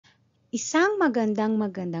Isang magandang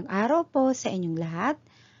araw po sa inyong lahat.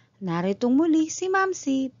 Naritong muli si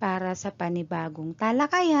MaamCee para sa panibagong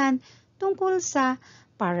talakayan tungkol sa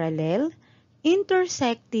parallel,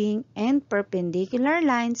 intersecting, and perpendicular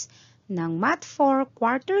lines ng Math 4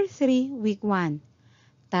 Quarter 3 Week 1.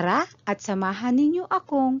 Tara at samahan ninyo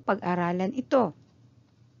akong pag-aralan ito.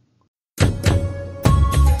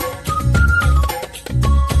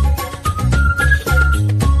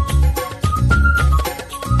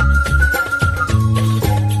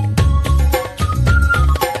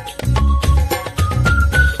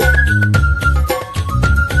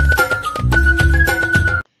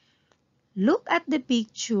 Look at the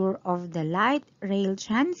picture of the light rail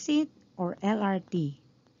transit or LRT.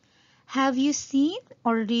 Have you seen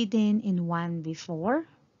or ridden in one before?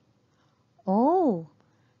 Oh,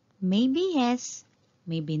 maybe yes,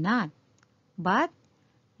 maybe not. But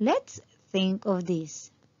let's think of this.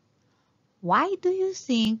 Why do you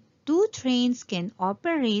think two trains can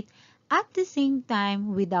operate at the same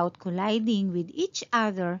time without colliding with each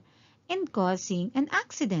other and causing an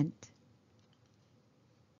accident?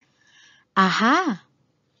 Aha!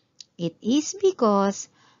 It is because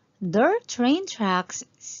their train tracks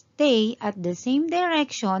stay at the same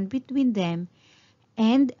direction between them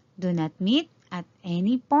and do not meet at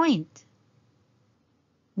any point.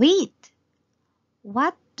 Wait!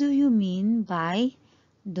 What do you mean by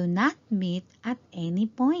do not meet at any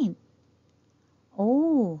point?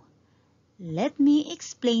 Oh, let me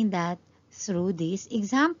explain that through this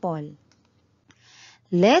example.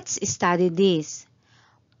 Let's study this.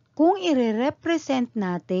 Kung i-represent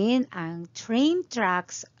natin ang train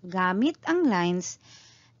tracks gamit ang lines,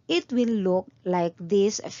 it will look like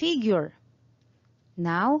this figure.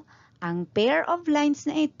 Now, ang pair of lines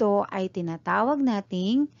na ito ay tinatawag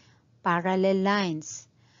nating parallel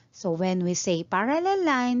lines. So when we say parallel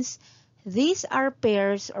lines, these are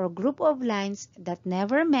pairs or group of lines that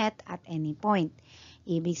never met at any point.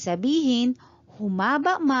 Ibig sabihin,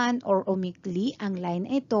 humaba man or umikli ang line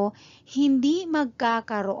ito, hindi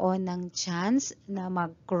magkakaroon ng chance na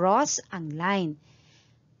mag-cross ang line.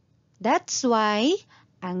 That's why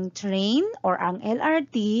ang train or ang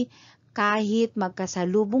LRT, kahit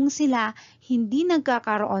magkasalubong sila, hindi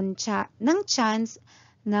nagkakaroon ng chance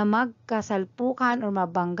na magkasalpukan o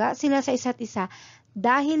mabangga sila sa isa't isa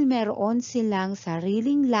dahil meron silang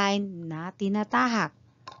sariling line na tinatahak.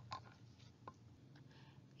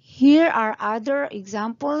 Here are other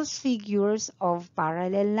examples figures of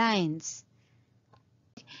parallel lines.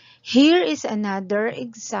 Here is another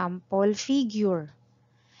example figure.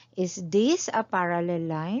 Is this a parallel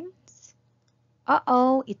line?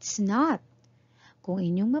 Uh-oh, it's not. Kung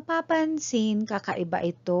inyong mapapansin, kakaiba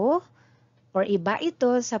ito or iba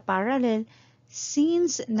ito sa parallel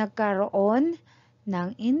since nagkaroon ng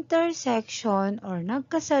intersection or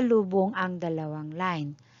nagkasalubong ang dalawang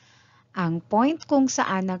line. Ang point kung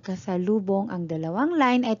saan nagkasalubong ang dalawang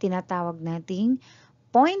line ay tinatawag nating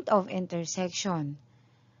point of intersection.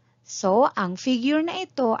 So, ang figure na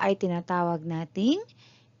ito ay tinatawag nating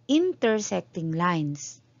intersecting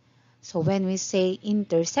lines. So, when we say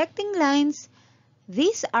intersecting lines,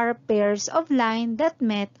 these are pairs of lines that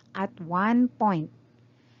met at one point.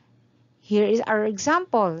 Here is our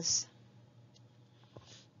examples.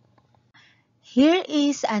 Here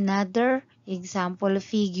is another example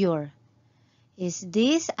figure. Is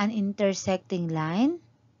this an intersecting line?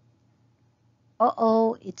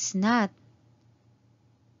 Uh-oh, it's not.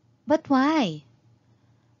 But why?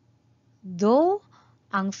 Though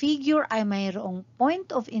ang figure ay mayroong point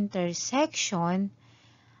of intersection,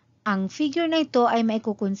 ang figure na ito ay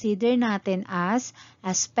maikukonsider natin as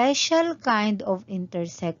a special kind of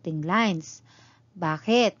intersecting lines.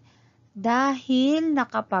 Bakit? Dahil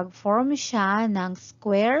nakapag-form siya ng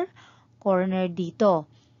square corner dito.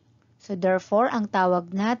 So therefore, ang tawag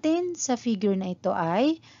natin sa figure na ito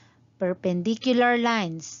ay perpendicular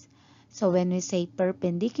lines. So when we say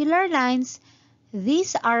perpendicular lines,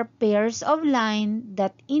 these are pairs of lines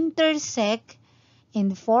that intersect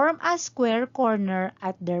and form a square corner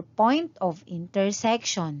at their point of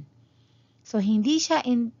intersection. So hindi siya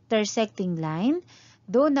intersecting line,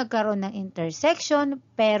 though nagkaroon ng intersection,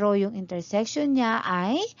 pero yung intersection niya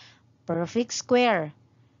ay perfect square.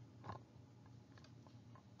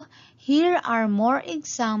 Here are more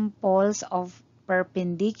examples of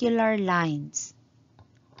perpendicular lines.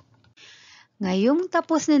 Ngayong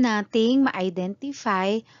tapos na nating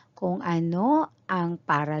ma-identify kung ano ang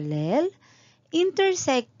parallel,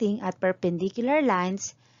 intersecting at perpendicular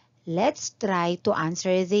lines, let's try to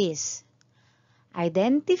answer this.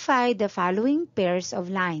 Identify the following pairs of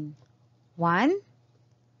line. 1.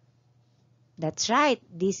 That's right,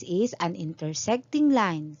 this is an intersecting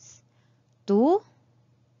lines. 2,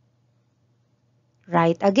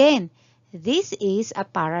 right again. This is a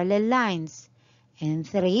parallel lines. And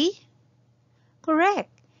 3,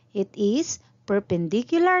 correct. It is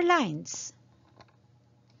perpendicular lines.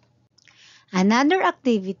 Another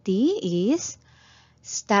activity is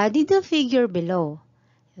study the figure below.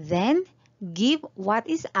 Then give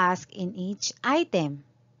what is asked in each item.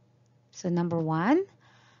 So number 1,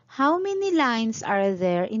 how many lines are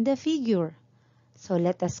there in the figure? So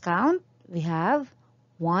let us count. We have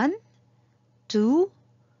 1, 2,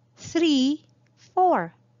 3,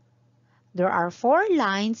 4. There are 4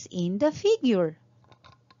 lines in the figure.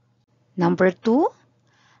 Number 2,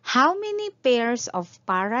 how many pairs of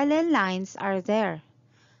parallel lines are there?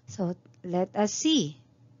 So let us see.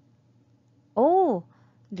 Oh,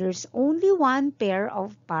 there's only 1 pair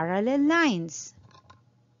of parallel lines.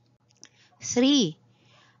 3.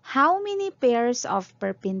 How many pairs of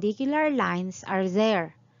perpendicular lines are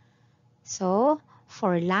there? So,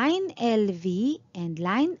 for line LV and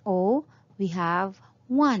line O, we have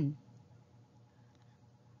 1.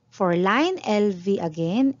 For line LV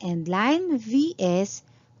again and line VS,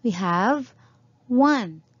 we have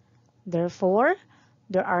 1. Therefore,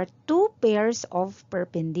 there are 2 pairs of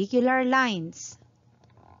perpendicular lines.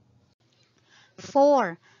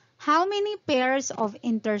 4. How many pairs of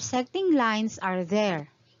intersecting lines are there?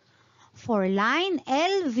 For line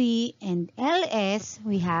LV and LS,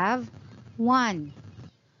 we have 1.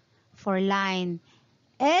 For line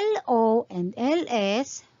LO and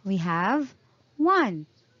LS, we have 1.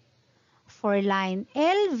 For line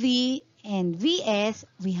LV and VS,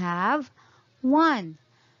 we have 1.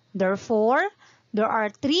 Therefore, there are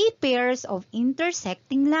 3 pairs of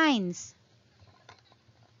intersecting lines.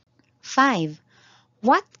 5.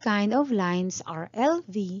 What kind of lines are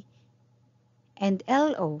LV and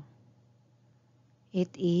LO? It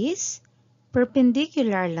is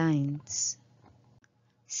perpendicular lines.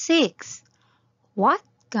 6. What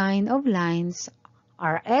kind of lines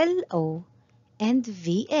are LO and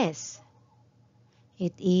VS?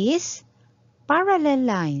 It is parallel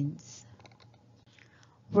lines.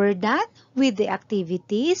 We're done with the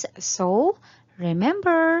activities, so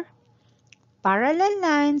remember, parallel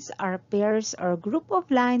lines are pairs or group of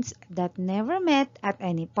lines that never met at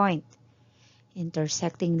any point.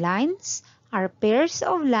 Intersecting lines are pairs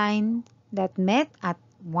of lines that met at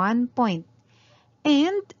one point.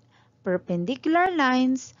 And perpendicular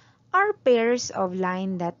lines are pairs of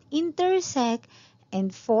lines that intersect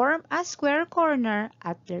and form a square corner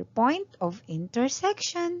at their point of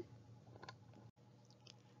intersection.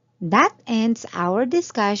 That ends our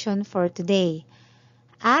discussion for today.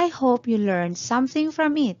 I hope you learned something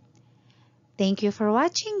from it. Thank you for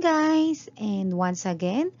watching, guys. And once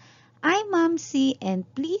again, I'm MaamCee, and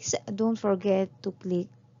please don't forget to click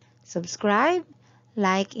subscribe,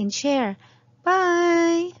 like, and share.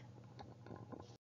 Bye!